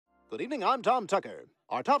Good evening, I'm Tom Tucker.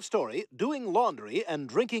 Our top story, doing laundry and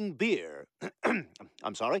drinking beer.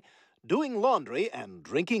 I'm sorry, doing laundry and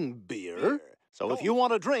drinking beer? So if you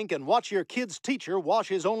want to drink and watch your kid's teacher wash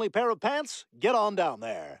his only pair of pants, get on down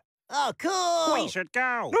there. Oh, cool! We should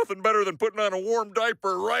go. Nothing better than putting on a warm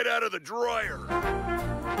diaper right out of the dryer.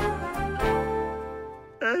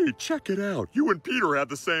 Hey, check it out. You and Peter have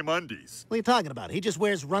the same undies. What are you talking about? He just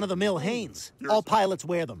wears run-of-the-mill Hanes. All pilots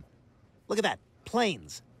wear them. Look at that.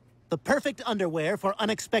 Planes. The perfect underwear for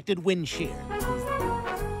unexpected wind shear.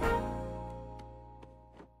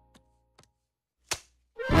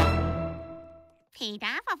 Peter,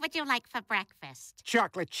 what would you like for breakfast?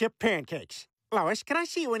 Chocolate chip pancakes. Lois, can I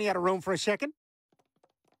see you in the other room for a second?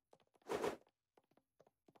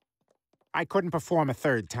 I couldn't perform a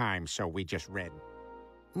third time, so we just read.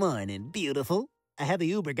 Morning, beautiful. I had the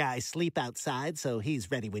Uber guy sleep outside, so he's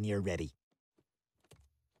ready when you're ready.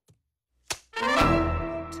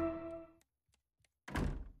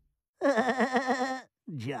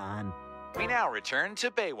 John. We now return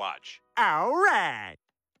to Baywatch. All right.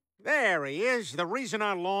 There he is, the reason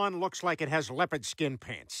our lawn looks like it has leopard skin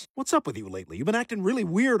pants. What's up with you lately? You've been acting really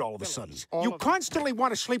weird all of a sudden. You constantly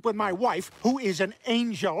want to sleep with my wife, who is an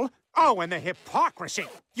angel. Oh, and the hypocrisy.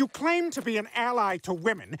 You claim to be an ally to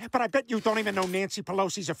women, but I bet you don't even know Nancy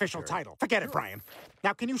Pelosi's official title. Forget it, Brian.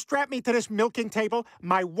 Now, can you strap me to this milking table?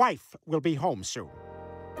 My wife will be home soon.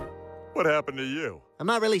 What happened to you? I'm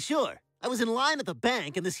not really sure. I was in line at the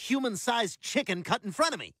bank, and this human-sized chicken cut in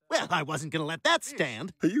front of me. Well, I wasn't going to let that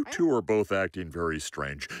stand. You two are both acting very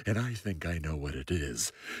strange, and I think I know what it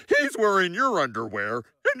is. He's wearing your underwear,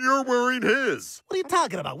 and you're wearing his. What are you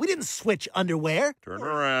talking about? We didn't switch underwear. Turn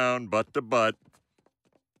around, butt to butt.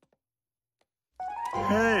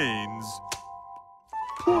 Hanes.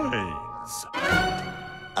 Planes.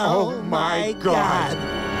 Oh, my God.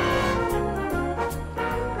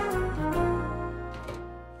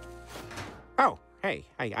 Oh, hey,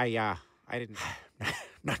 I didn't...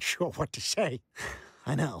 Not sure what to say.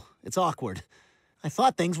 I know. It's awkward. I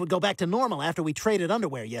thought things would go back to normal after we traded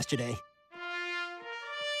underwear yesterday.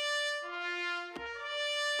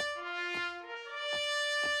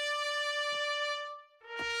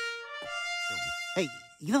 Hey,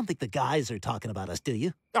 you don't think the guys are talking about us, do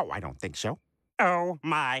you? Oh, I don't think so. Oh,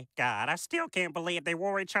 my God. I still can't believe they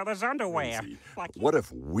wore each other's underwear. What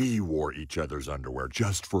if we wore each other's underwear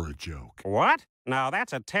just for a joke? What? No,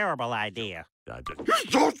 that's a terrible idea. You're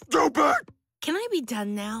so stupid! Can I be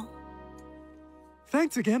done now?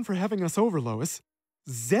 Thanks again for having us over, Lois.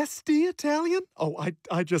 Zesty Italian? Oh,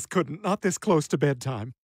 I just couldn't. Not this close to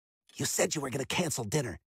bedtime. You said you were going to cancel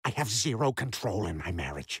dinner. I have zero control in my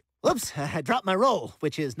marriage. Whoops, I dropped my roll,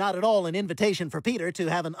 which is not at all an invitation for Peter to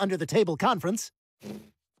have an under-the-table conference.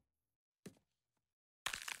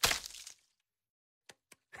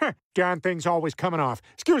 Darn thing's always coming off.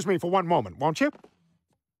 Excuse me for one moment, won't you?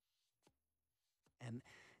 And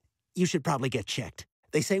you should probably get checked.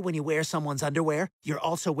 They say when you wear someone's underwear, you're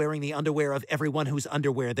also wearing the underwear of everyone whose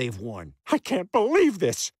underwear they've worn. I can't believe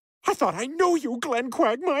this. I thought I knew you, Glenn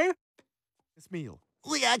Quagmire. Miss Meal.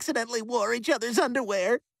 We accidentally wore each other's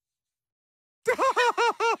underwear. I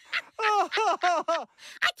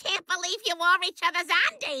can't believe you wore each other's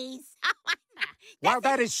undies. While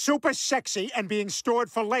that is super sexy and being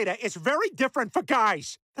stored for later, it's very different for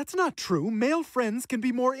guys. That's not true. Male friends can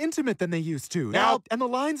be more intimate than they used to. Nope. And the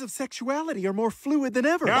lines of sexuality are more fluid than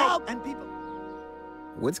ever. Nope. And people...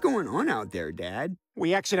 What's going on out there, Dad?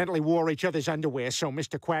 We accidentally wore each other's underwear, so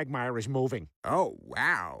Mr. Quagmire is moving. Oh,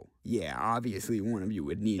 wow. Yeah, obviously one of you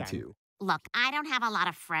would need to. Look, I don't have a lot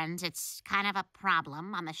of friends. It's kind of a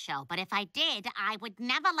problem on the show. But if I did, I would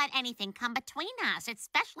never let anything come between us,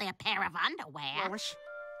 especially a pair of underwear. Lois,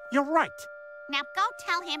 you're right. Now go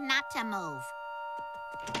tell him not to move.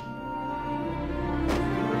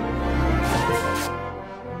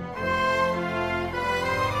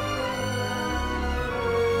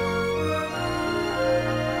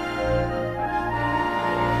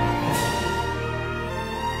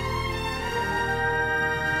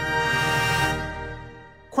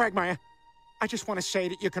 Quagmire, I just want to say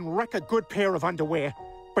that you can wreck a good pair of underwear,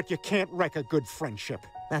 but you can't wreck a good friendship.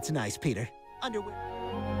 That's nice, Peter. Underwear.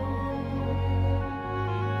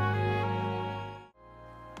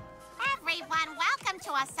 Everyone, welcome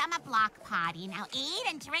to our summer block party. Now eat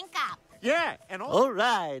and drink up. Yeah, and All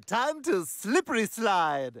right, time to slippery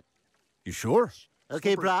slide. You sure?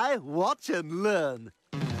 Okay, Bri, watch and learn.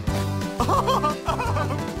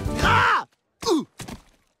 Ah! Ooh!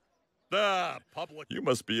 Public. You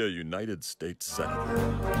must be a United States Senator.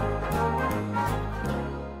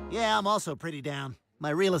 Yeah, I'm also pretty down. My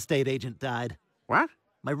real estate agent died. What?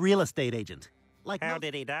 My real estate agent. Like How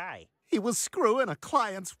did he die? He was screwing a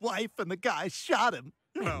client's wife and the guy shot him.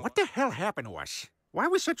 Man, what the hell happened to us? Why are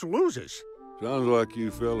we such losers? Sounds like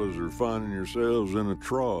you fellas are finding yourselves in a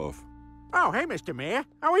trough. Oh, hey, Mr. Mayor.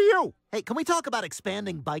 How are you? Hey, can we talk about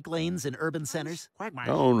expanding bike lanes in urban centers? I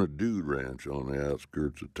own a dude ranch on the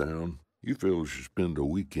outskirts of town. You fellas should spend a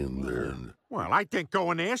weekend there. And... Well, I think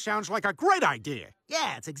going there sounds like a great idea.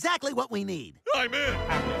 Yeah, it's exactly what we need. I'm in.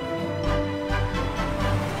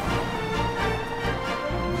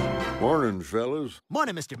 Morning, fellas.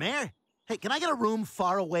 Morning, Mr. Mayor. Hey, can I get a room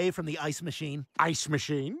far away from the ice machine? Ice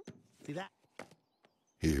machine? See that?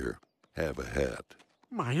 Here, have a hat.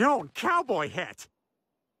 My own cowboy hat.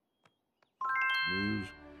 News.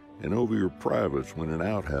 And over your privates when an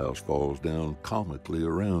outhouse falls down comically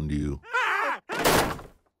around you.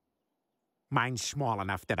 Mine's small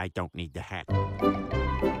enough that I don't need the hat.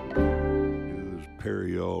 Just pair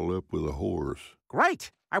you all up with a horse.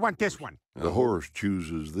 Great. I want this one. The horse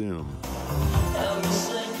chooses them.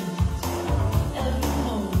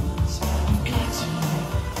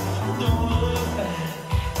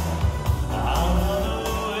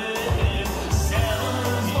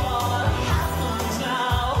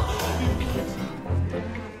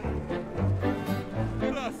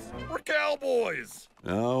 We're cowboys.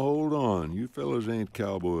 Now, hold on. You fellas ain't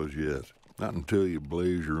cowboys yet. Not until you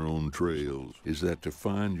blaze your own trails. Is that to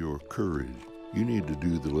find your courage? You need to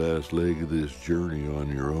do the last leg of this journey on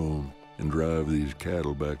your own and drive these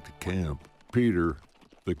cattle back to camp. Peter,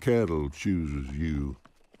 the cattle chooses you.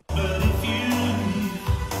 But if you leave,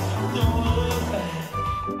 don't look back.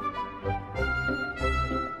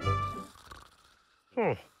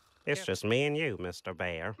 It's just me and you, Mr.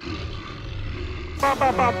 Bear.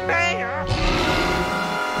 Bear!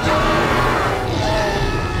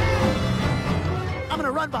 I'm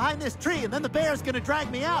gonna run behind this tree, and then the bear's gonna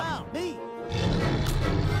drag me out. Wow, me.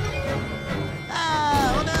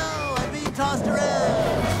 Ah, oh no, I'm being tossed around.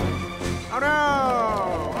 Oh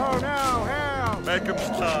no! Oh no, help! Make him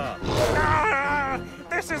stop. Ah,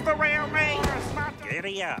 this is the real me!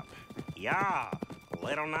 Giddy up. Yeah,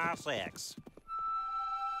 little nice X.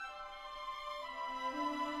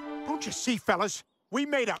 Don't you see, fellas? We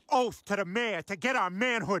made an oath to the mayor to get our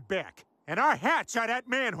manhood back. And our hats are that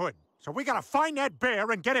manhood. So we gotta find that bear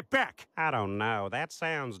and get it back. I don't know. That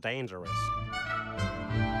sounds dangerous.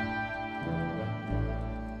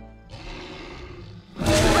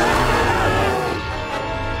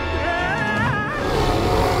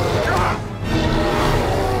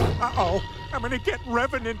 Uh-oh. I'm gonna get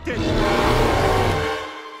revenanted.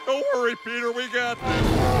 Don't worry, Peter. We got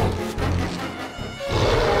this.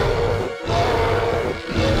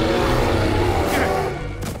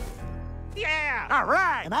 Yeah! All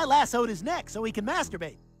right! And I lassoed his neck so he can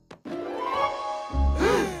masturbate.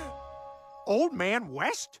 Old Man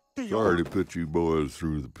West? Sorry to put you boys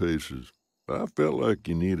through the paces. I felt like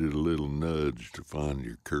you needed a little nudge to find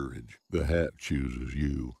your courage. The hat chooses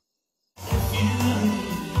you.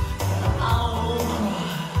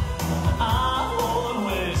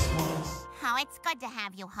 Oh, it's good to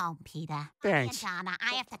have you home, Peter. Thanks. Here, Donna,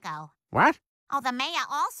 I have to go. What? Oh, the mayor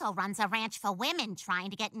also runs a ranch for women trying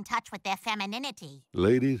to get in touch with their femininity.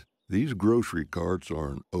 Ladies, these grocery carts are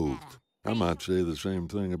an oath. I might say the same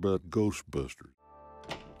thing about Ghostbusters.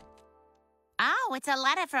 Oh, it's a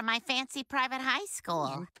letter from my fancy private high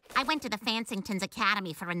school. I went to the Fansingtons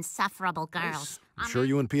Academy for Insufferable Girls. I'm sure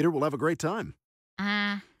you and Peter will have a great time.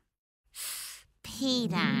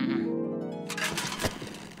 Peter.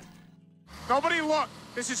 Nobody look!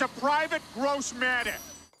 This is a private, gross matter.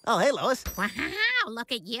 Oh, hey, Lois. Wow,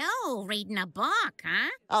 look at you, reading a book, huh?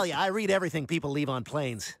 Oh, yeah, I read everything people leave on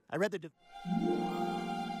planes. I read the...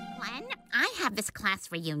 Glenn, I have this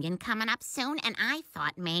class reunion coming up soon, and I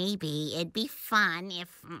thought maybe it'd be fun if,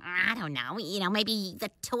 I don't know, maybe the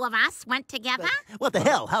two of us went together? What the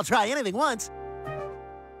hell? I'll try anything once.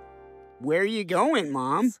 Where are you going,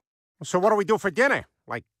 Mom? So what do we do for dinner?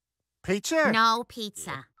 Like, pizza? No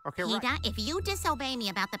pizza. Okay, Peter, right. if you disobey me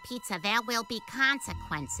about the pizza, there will be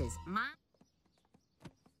consequences.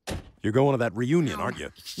 You're going to that reunion, aren't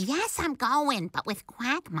you? Yes, I'm going, but with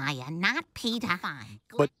Quagmire, not Peter. Fine.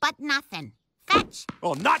 But nothing. Fetch!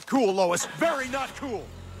 Oh, not cool, Lois. Very not cool.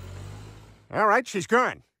 All right, she's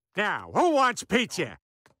gone. Now, who wants pizza?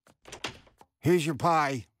 Here's your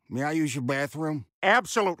pie. May I use your bathroom?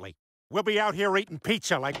 Absolutely. We'll be out here eating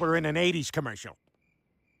pizza like we're in an 80s commercial.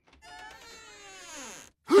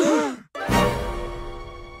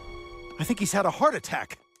 I think he's had a heart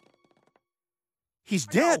attack. He's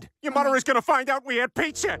dead. Your mother is gonna find out we had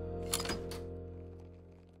pizza.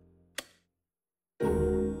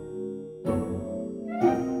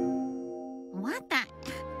 What the?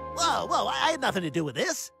 Whoa, No, I had nothing to do with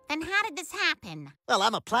this. Then how did this happen? Well,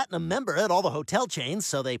 I'm a platinum member at all the hotel chains,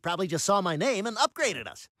 so they probably just saw my name and upgraded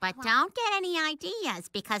us. But don't get any ideas,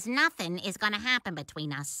 because nothing is going to happen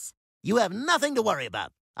between us. You have nothing to worry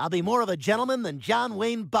about. I'll be more of a gentleman than John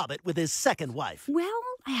Wayne Bobbitt with his second wife. Well,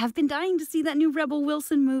 I have been dying to see that new Rebel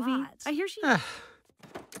Wilson movie. I hear she...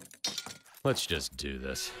 Let's just do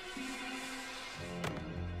this.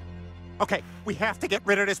 Okay, we have to get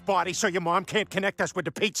rid of this body so your mom can't connect us with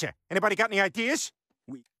the pizza. Anybody got any ideas?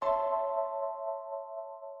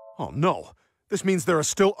 Oh, no. This means there are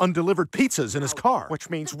still undelivered pizzas in his car.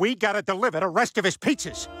 Which means we gotta deliver the rest of his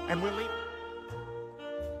pizzas. And we'll leave...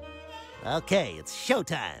 Okay, it's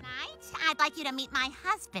showtime. Tonight, I'd like you to meet my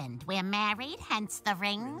husband. We're married, hence the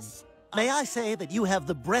rings. May I say that you have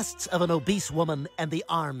the breasts of an obese woman and the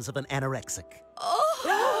arms of an anorexic?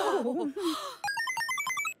 Oh!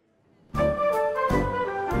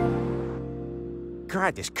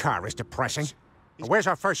 God, this car is depressing. Where's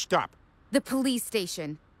our first stop? The police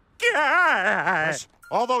station. Yes!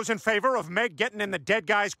 All those in favor of Meg getting in the dead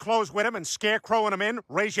guy's clothes with him and scarecrowing him in,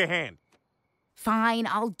 raise your hand. Fine,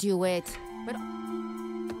 I'll do it. But...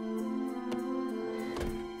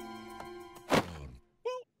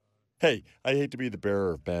 Hey, I hate to be the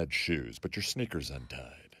bearer of bad shoes, but your sneaker's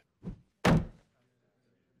untied.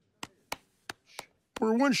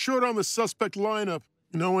 We're one short on the suspect lineup.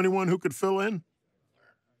 You know anyone who could fill in?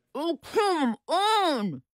 Oh, come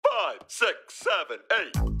on! 5, 6, 7,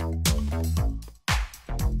 8.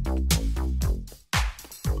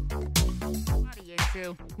 What are you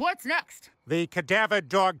into? What's next? The cadaver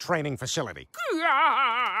dog training facility.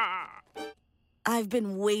 I've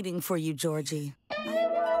been waiting for you, Georgie.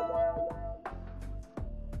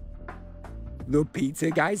 The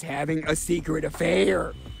pizza guy's having a secret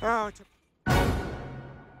affair. Oh,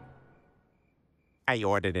 I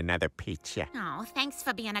ordered another pizza. Oh, thanks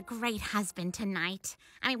for being a great husband tonight.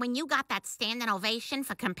 I mean, when you got that standing ovation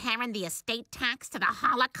for comparing the estate tax to the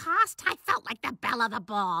Holocaust, I felt like the belle of the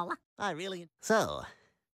ball. I really... So?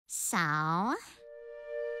 So? I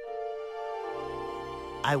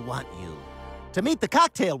want you to meet the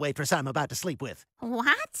cocktail waitress I'm about to sleep with.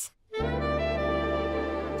 What?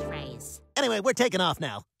 Trays. Anyway, we're taking off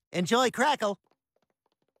now. Enjoy Crackle.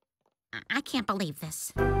 I can't believe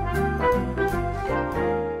this.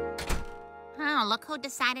 Oh, look who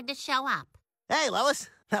decided to show up. Hey, Lois.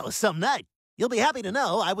 That was some night. You'll be happy to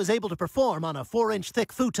know I was able to perform on a 4-inch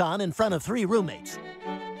thick futon in front of 3 roommates.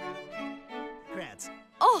 Congrats.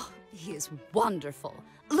 Oh, he is wonderful.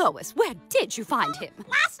 Lois, where did you find him?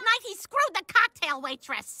 Last night he screwed the cocktail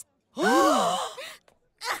waitress.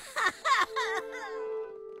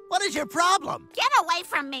 What is your problem? Get away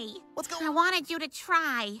from me. What's going on? I wanted you to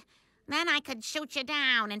try. Then I could shoot you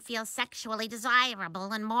down and feel sexually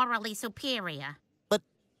desirable and morally superior. But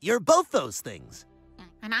you're both those things.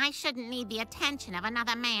 And I shouldn't need the attention of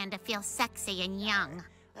another man to feel sexy and young.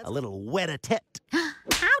 A little wet-a-tet.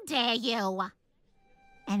 How dare you?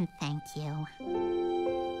 And thank you.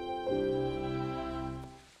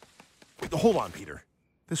 Hold on, Peter.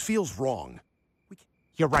 This feels wrong.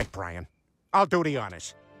 You're right, Brian. I'll do the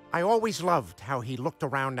honors. I always loved how he looked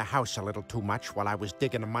around the house a little too much while I was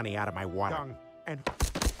digging the money out of my wallet. Peter,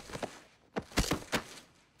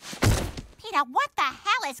 what the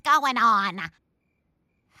hell is going on?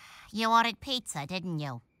 You ordered pizza, didn't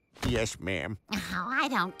you? Yes, ma'am. Oh, I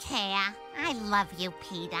don't care. I love you,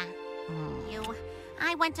 Peter.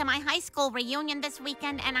 I went to my high school reunion this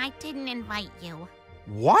weekend and I didn't invite you.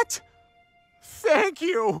 What? Thank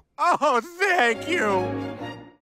you. Oh, thank you.